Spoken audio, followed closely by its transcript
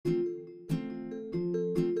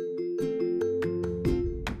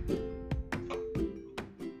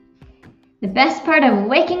best part of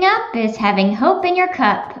waking up is having hope in your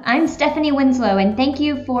cup. I'm Stephanie Winslow, and thank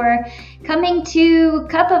you for coming to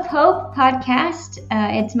Cup of Hope podcast.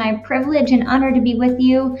 It's my privilege and honor to be with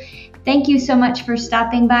you. Thank you so much for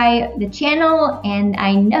stopping by the channel, and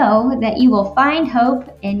I know that you will find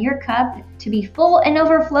hope in your cup to be full and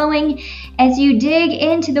overflowing as you dig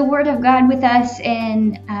into the Word of God with us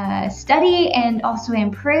in study and also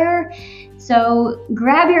in prayer. So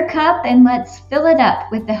grab your cup and let's fill it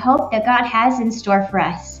up with the hope that God has in store for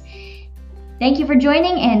us. Thank you for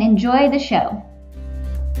joining and enjoy the show.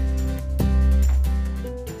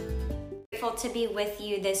 Grateful to be with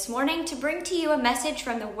you this morning to bring to you a message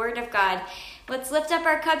from the Word of God. Let's lift up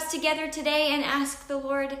our cups together today and ask the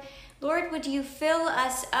Lord, Lord, would you fill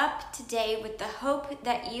us up today with the hope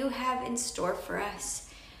that you have in store for us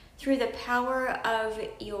through the power of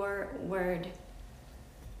your Word.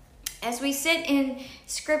 As we sit in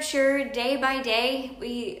Scripture day by day,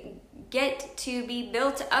 we get to be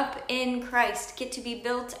built up in Christ, get to be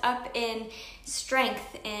built up in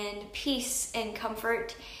strength and peace and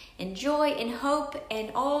comfort and joy and hope and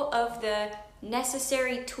all of the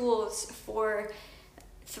necessary tools for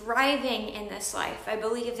thriving in this life. I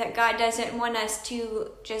believe that God doesn't want us to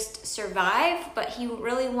just survive, but He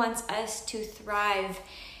really wants us to thrive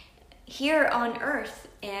here on earth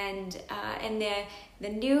and in the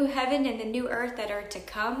new heaven and the new earth that are to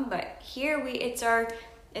come. But here it's our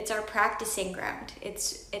practicing ground.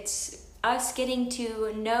 It's us getting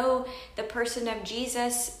to know the person of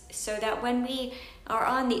Jesus, so that when we are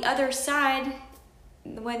on the other side,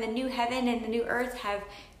 when the new heaven and the new earth have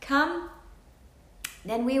come,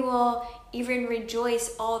 then we will even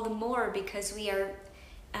rejoice all the more because we are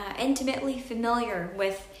intimately familiar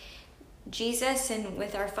with Jesus and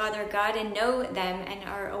with our Father God and know them and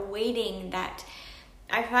are awaiting that.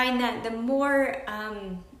 I find that the more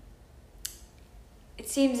it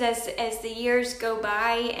seems as the years go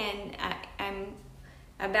by, and I'm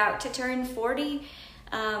about to turn 40,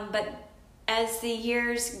 but as the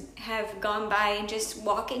years have gone by and just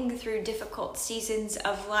walking through difficult seasons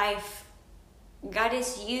of life, God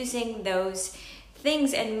is using those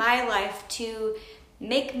things in my life to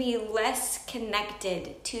make me less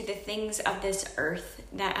connected to the things of this earth,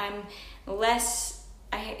 that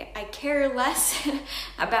I care less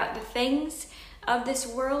about the things of this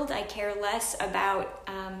world. I care less about,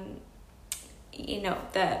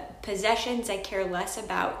 the possessions. I care less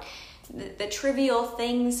about the trivial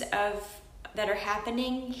things that are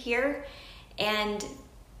happening here. And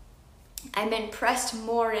I'm impressed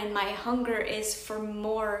more, and my hunger is for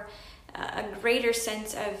more, a greater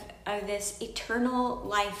sense of this eternal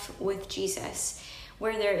life with Jesus,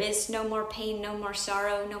 where there is no more pain, no more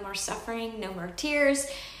sorrow, no more suffering, no more tears,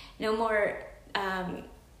 no more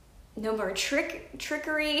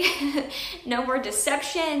trickery, no more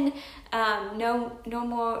deception, no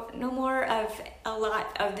more of a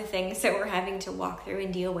lot of the things that we're having to walk through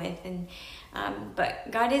and deal with. And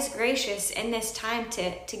but God is gracious in this time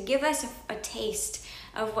to give us a taste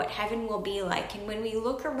of what heaven will be like. And when we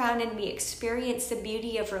look around and we experience the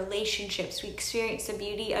beauty of relationships, we experience the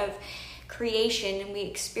beauty of creation, and we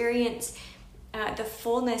experience the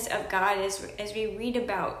fullness of God as we read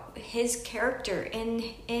about His character in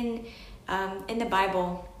the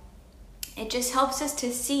Bible. It just helps us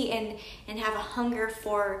to see and have a hunger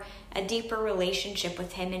for a deeper relationship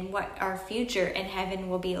with Him and what our future in heaven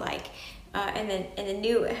will be like, in the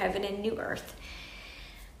new heaven and new earth.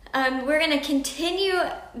 We're going to continue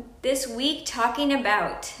this week talking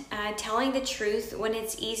about telling the truth when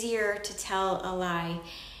it's easier to tell a lie.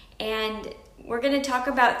 And we're going to talk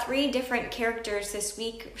about 3 different characters this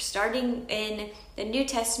week, starting in the New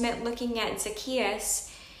Testament, looking at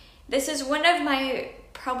Zacchaeus. This is one of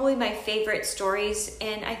probably my favorite stories,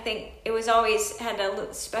 and I think it was always had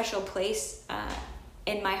a special place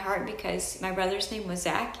in my heart because my brother's name was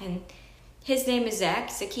Zach, and his name is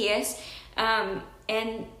Zacchaeus.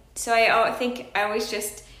 And so I think I always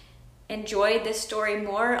just enjoyed this story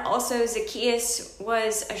more. Also, Zacchaeus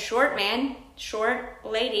was a short man, short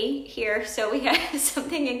lady here, so we have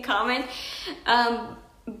something in common.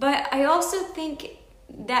 But I also think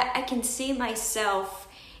that I can see myself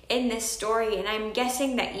in this story, and I'm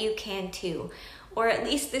guessing that you can too. Or at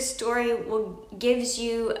least this story gives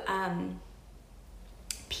you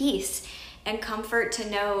peace and comfort to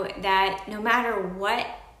know that no matter what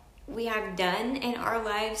we have done in our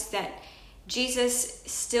lives, that Jesus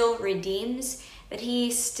still redeems, that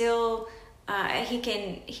He still he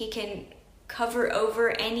can cover over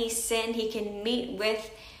any sin. He can meet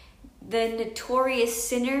with the notorious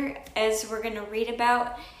sinner, as we're going to read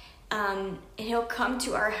about, and He'll come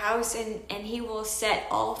to our house and He will set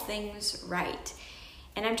all things right.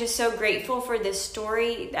 And I'm just so grateful for this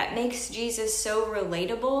story that makes Jesus so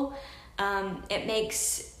relatable. It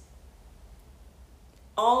makes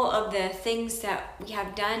all of the things that we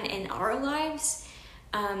have done in our lives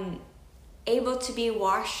able to be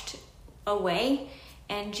washed away.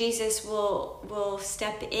 And Jesus will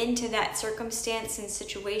step into that circumstance and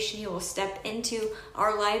situation. He will step into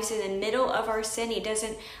our lives in the middle of our sin. He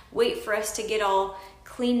doesn't wait for us to get all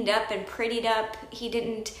cleaned up and prettied up. He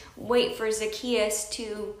didn't wait for Zacchaeus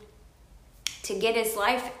to get his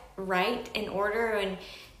life right in order, and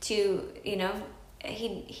to,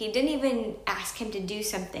 he didn't even ask him to do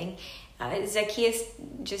something.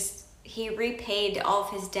 Zacchaeus he repaid all of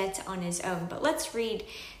his debts on his own. But let's read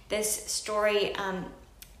this story.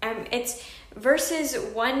 It's verses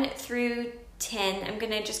 1 through 10. I'm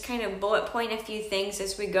going to just kind of bullet point a few things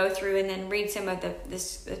as we go through and then read some of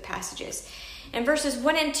the passages. In verses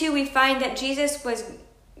 1 and 2, we find that Jesus was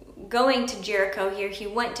going to Jericho here. He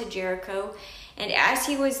went to Jericho. And as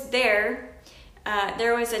he was there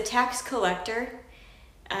was a tax collector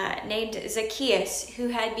named Zacchaeus who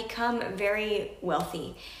had become very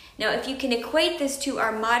wealthy. Now, if you can equate this to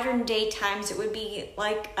our modern day times, it would be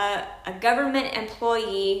like a government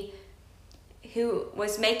employee who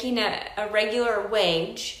was making a regular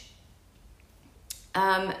wage,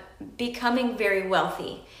 becoming very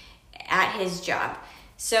wealthy at his job.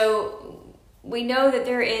 So we know that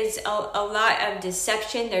there is a lot of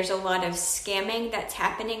deception. There's a lot of scamming that's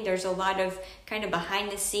happening. There's a lot of kind of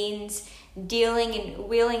behind the scenes dealing and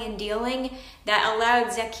wheeling and dealing that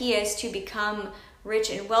allowed Zacchaeus to become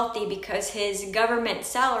rich and wealthy, because his government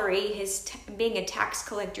salary, being a tax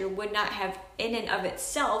collector, would not have in and of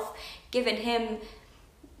itself given him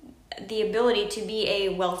the ability to be a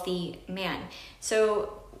wealthy man.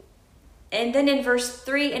 So, and then in verse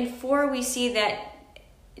 3 and 4, we see that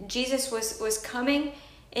Jesus was coming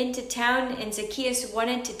into town, and Zacchaeus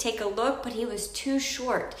wanted to take a look, but he was too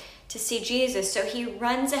short to see Jesus. So he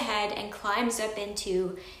runs ahead and climbs up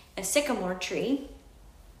into a sycamore tree.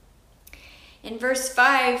 In verse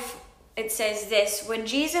 5, it says this: when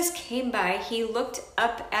Jesus came by, he looked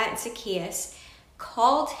up at Zacchaeus,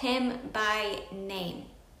 called him by name.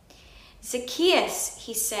 "Zacchaeus,"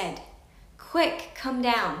 he said, "quick, come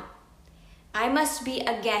down. I must be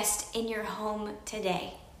a guest in your home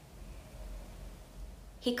today."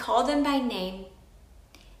 He called him by name,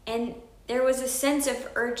 and there was a sense of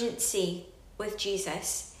urgency with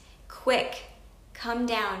Jesus. Quick, come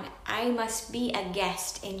down. I must be a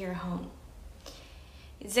guest in your home.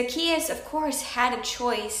 Zacchaeus, of course, had a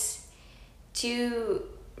choice to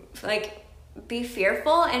be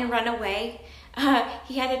fearful and run away.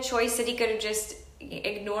 He had a choice that he could have just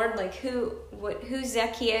ignored, who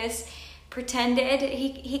Zacchaeus pretended.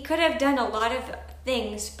 He could have done a lot of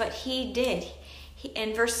things, but he did.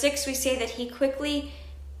 In verse 6, we say that he quickly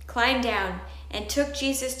climbed down and took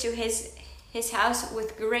Jesus to his house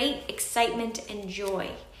with great excitement and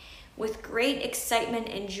joy. With great excitement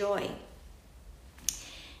and joy.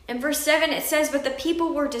 In verse 7, it says, "But the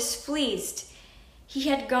people were displeased. He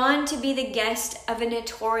had gone to be the guest of a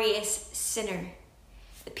notorious sinner."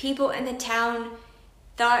 The people in the town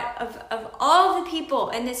thought of all the people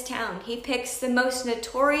in this town, he picks the most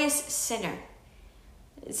notorious sinner,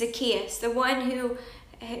 Zacchaeus, the one who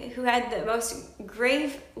had the most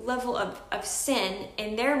grave level of sin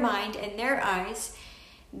in their mind and their eyes,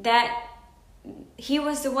 that he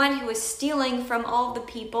was the one who was stealing from all the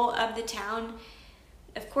people of the town.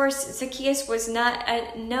 Of course, Zacchaeus was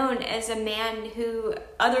not known as a man who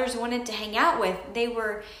others wanted to hang out with. They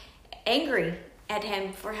were angry at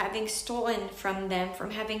him for having stolen from them,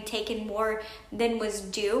 from having taken more than was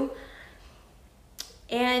due.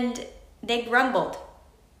 And they grumbled.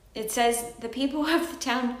 It says the people of the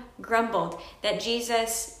town grumbled that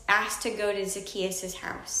Jesus asked to go to Zacchaeus'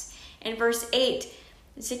 house. In verse 8,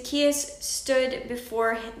 Zacchaeus stood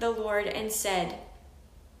before the Lord and said,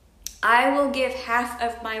 "I will give half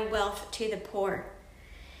of my wealth to the poor.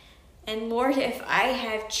 And Lord, if I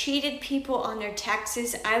have cheated people on their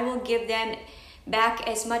taxes, I will give them back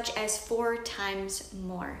as much as 4 times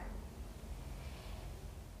more."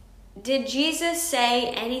 Did Jesus say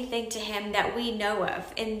anything to him that we know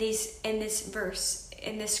of in this verse,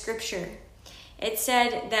 in this scripture? It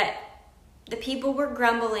said that the people were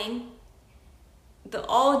grumbling.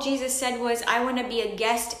 All Jesus said was, "I want to be a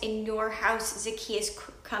guest in your house, Zacchaeus.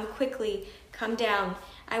 Come quickly, come down.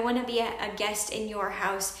 I want to be a guest in your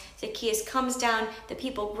house." Zacchaeus comes down, the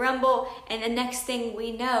people grumble, and the next thing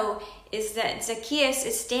we know is that Zacchaeus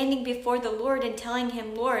is standing before the Lord and telling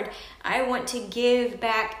him, "Lord, I want to give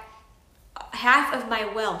back half of my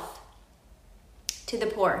wealth to the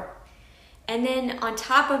poor." And then on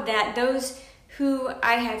top of that, those who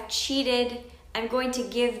I have cheated, I'm going to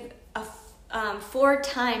give 4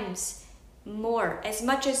 times more. As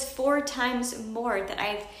much as 4 times more that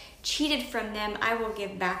I've cheated from them, I will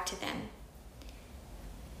give back to them.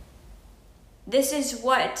 This is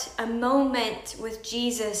what a moment with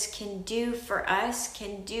Jesus can do for us,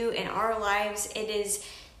 can do in our lives. It is,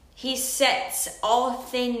 he sets all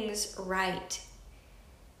things right.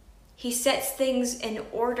 He sets things in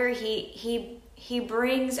order. He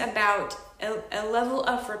brings about a level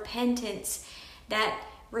of repentance that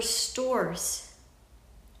restores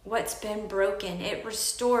what's been broken. It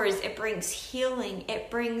restores, it brings healing, it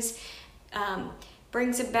brings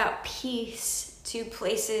about peace to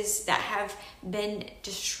places that have been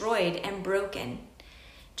destroyed and broken,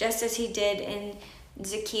 just as he did in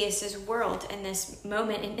Zacchaeus' world in this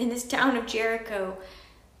moment. In this town of Jericho,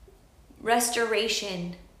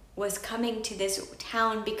 restoration was coming to this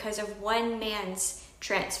town because of one man's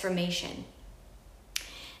transformation.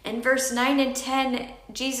 In verse 9 and 10,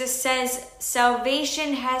 Jesus says,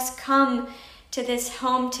 "Salvation has come to this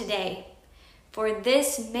home today, for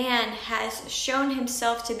this man has shown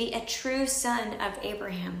himself to be a true son of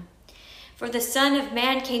Abraham. For the Son of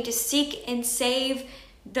Man came to seek and save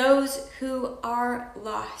those who are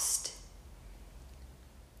lost."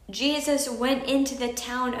 Jesus went into the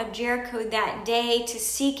town of Jericho that day to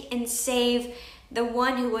seek and save the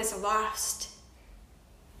one who was lost.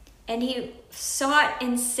 And he sought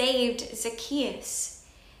and saved Zacchaeus,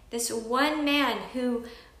 this one man who,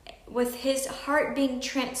 with his heart being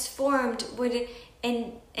transformed, would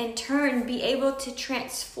in turn be able to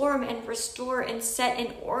transform and restore and set a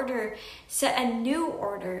new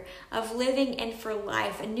order of living and for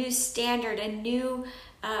life, a new standard, a new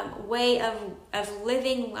way of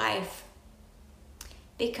living life,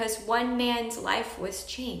 because one man's life was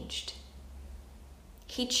changed.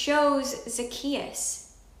 He chose Zacchaeus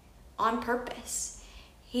on purpose.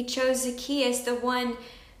 He chose Zacchaeus, the one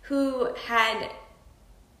who had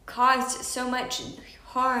caused so much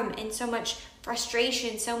harm and so much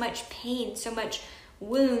frustration, so much pain, so much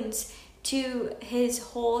wounds to his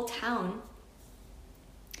whole town.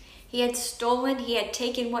 He had stolen, he had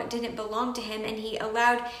taken what didn't belong to him, and he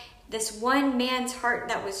allowed this one man's heart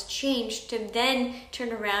that was changed to then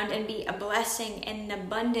turn around and be a blessing, and an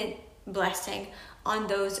abundant blessing on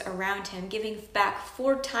those around him, giving back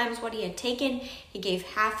 4 times what he had taken. He gave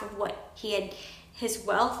half of what he had, his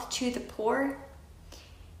wealth, to the poor.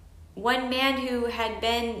 One man who had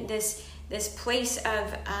been this place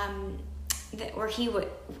of where he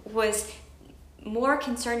was more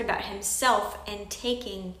concerned about himself and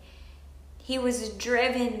taking. He was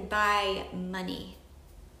driven by money.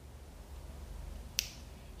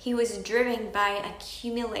 He was driven by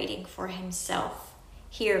accumulating for himself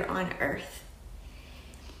here on earth.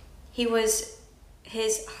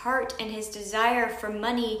 His heart and his desire for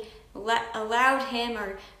money allowed him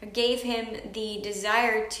or gave him the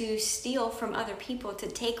desire to steal from other people, to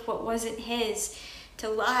take what wasn't his, to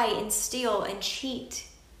lie and steal and cheat.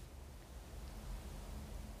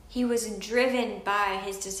 He was driven by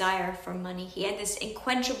his desire for money. He had this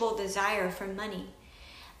unquenchable desire for money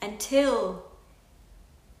until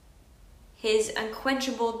his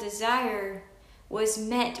unquenchable desire was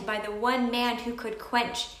met by the one man who could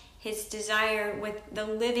quench his desire with the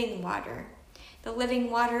living water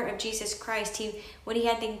of Jesus Christ. When he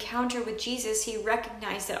had the encounter with Jesus, he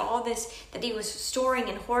recognized that all this that he was storing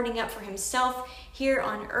and hoarding up for himself here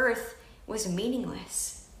on earth was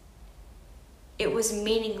meaningless. It was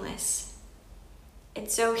meaningless. And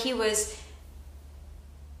so he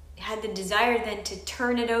had the desire then to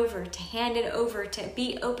turn it over, to hand it over, to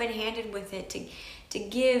be open-handed with it, to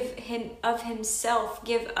give him of himself,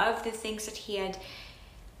 give of the things that he had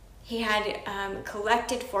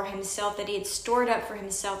collected for himself, that he had stored up for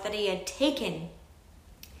himself, that he had taken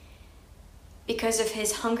because of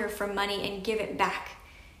his hunger for money, and give it back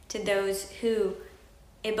to those who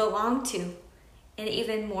it belonged to, and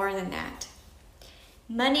even more than that.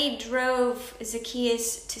 Money drove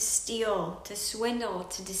Zacchaeus to steal, to swindle,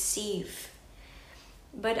 to deceive.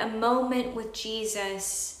 But a moment with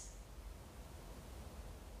Jesus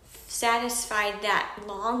satisfied that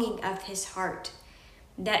longing of his heart,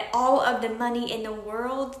 that all of the money in the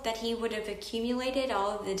world that he would have accumulated,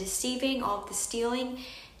 all of the deceiving, all of the stealing,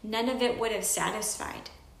 none of it would have satisfied.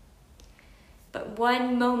 But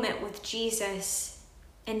one moment with Jesus,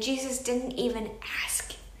 and Jesus didn't even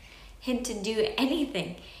ask him to do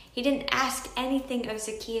anything. He didn't ask anything of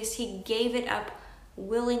Zacchaeus. He gave it up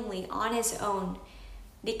willingly on his own,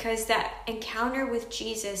 because that encounter with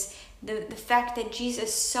Jesus, the fact that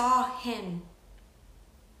Jesus saw him,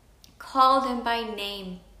 called him by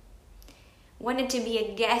name, wanted to be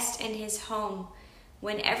a guest in his home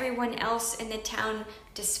when everyone else in the town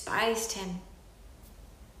despised him.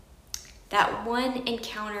 That one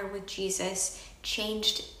encounter with Jesus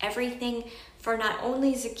changed everything for not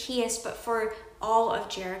only Zacchaeus, but for all of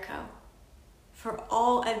Jericho. For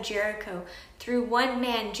all of Jericho. Through one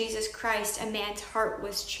man, Jesus Christ, a man's heart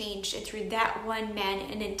was changed. And through that one man,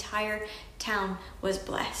 an entire town was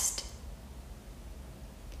blessed.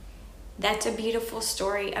 That's a beautiful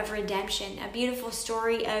story of redemption, a beautiful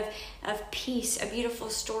story of peace, a beautiful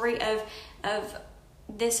story of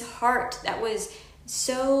this heart that was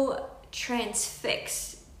so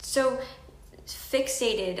transfixed, so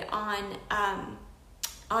fixated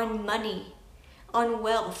on money, on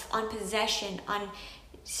wealth, on possession, on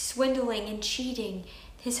swindling and cheating.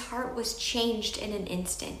 His heart was changed in an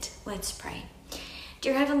instant. Let's pray.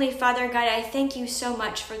 Dear Heavenly Father, God, I thank you so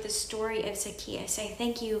much for the story of Zacchaeus. I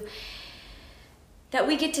thank you that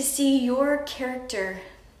we get to see your character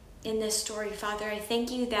in this story, Father. I thank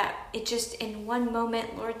you that it just in one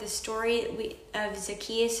moment, Lord, the story of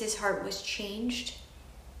Zacchaeus, his heart was changed.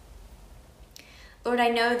 Lord, I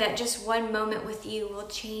know that just one moment with you will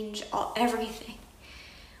change everything.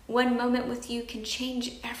 One moment with you can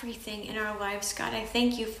change everything in our lives, God. I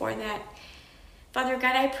thank you for that. Father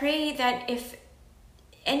God, I pray that if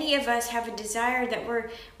any of us have a desire that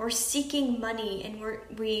we're seeking money and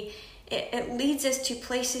it leads us to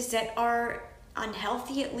places that are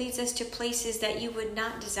unhealthy. It leads us to places that you would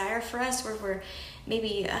not desire for us, where we're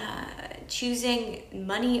maybe choosing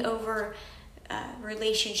money over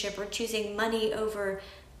relationship. We're choosing money over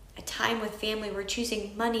a time with family. We're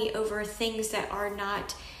choosing money over things that are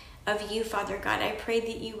not of you, Father God. I pray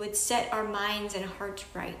that you would set our minds and hearts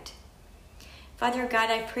right. Father God,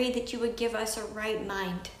 I pray that you would give us a right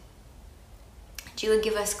mind, that you would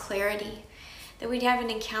give us clarity, that we'd have an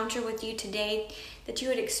encounter with you today, that you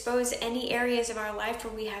would expose any areas of our life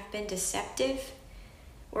where we have been deceptive,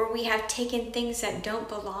 where we have taken things that don't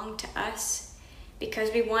belong to us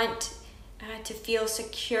because we want to feel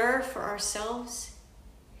secure for ourselves.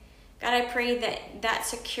 God, I pray that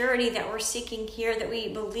security that we're seeking here, that we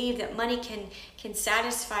believe that money can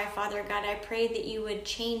satisfy, Father God, I pray that you would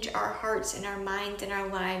change our hearts and our minds and our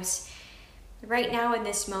lives. Right now in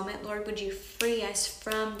this moment, Lord, would you free us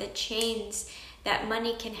from the chains that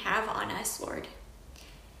money can have on us, Lord.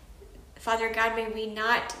 Father God, may we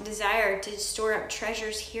not desire to store up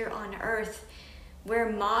treasures here on earth where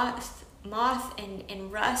moth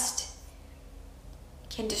and rust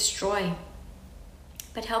can destroy.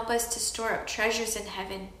 But help us to store up treasures in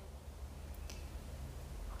heaven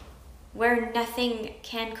where nothing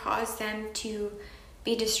can cause them to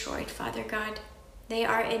be destroyed, Father God. They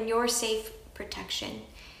are in your safe protection.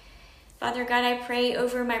 Father God, I pray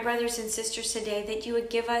over my brothers and sisters today that you would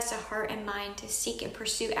give us a heart and mind to seek and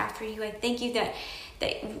pursue after you. I thank you that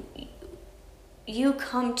you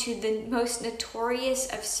come to the most notorious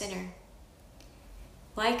of sinners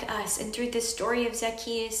like us, and through the story of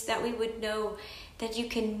Zacchaeus, that we would know that you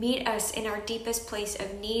can meet us in our deepest place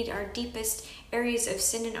of need, our deepest areas of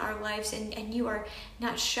sin in our lives, and you are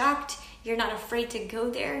not shocked, you're not afraid to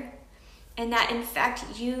go there, and that in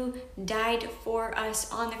fact you died for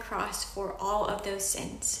us on the cross for all of those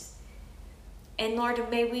sins. And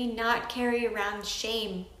Lord, may we not carry around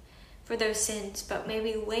shame for those sins, but may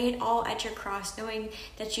we lay it all at your cross, knowing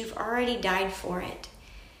that you've already died for it.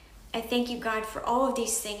 I thank you, God, for all of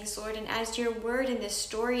these things, Lord. And as your word in the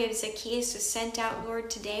story of Zacchaeus was sent out, Lord,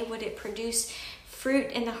 today, would it produce fruit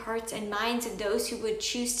in the hearts and minds of those who would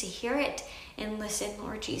choose to hear it and listen,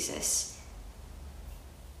 Lord Jesus.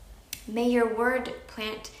 May your word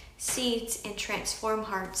plant seeds and transform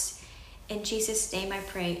hearts. In Jesus' name I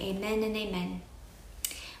pray. Amen and amen.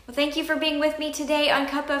 Well, thank you for being with me today on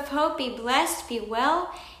Cup of Hope. Be blessed, be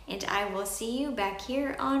well, and I will see you back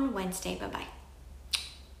here on Wednesday. Bye-bye.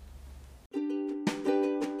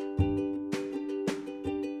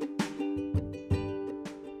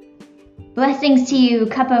 Blessings to you,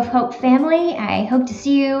 Cup of Hope family. I hope to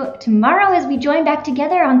see you tomorrow as we join back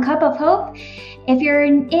together on Cup of Hope. If you're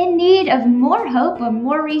in need of more hope or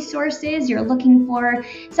more resources, you're looking for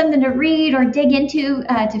something to read or dig into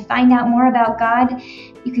to find out more about God,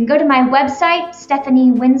 you can go to my website,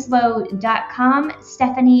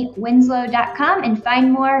 StephanieWinslow.com, and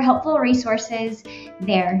find more helpful resources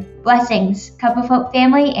there. Blessings, Cup of Hope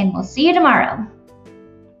family, and we'll see you tomorrow.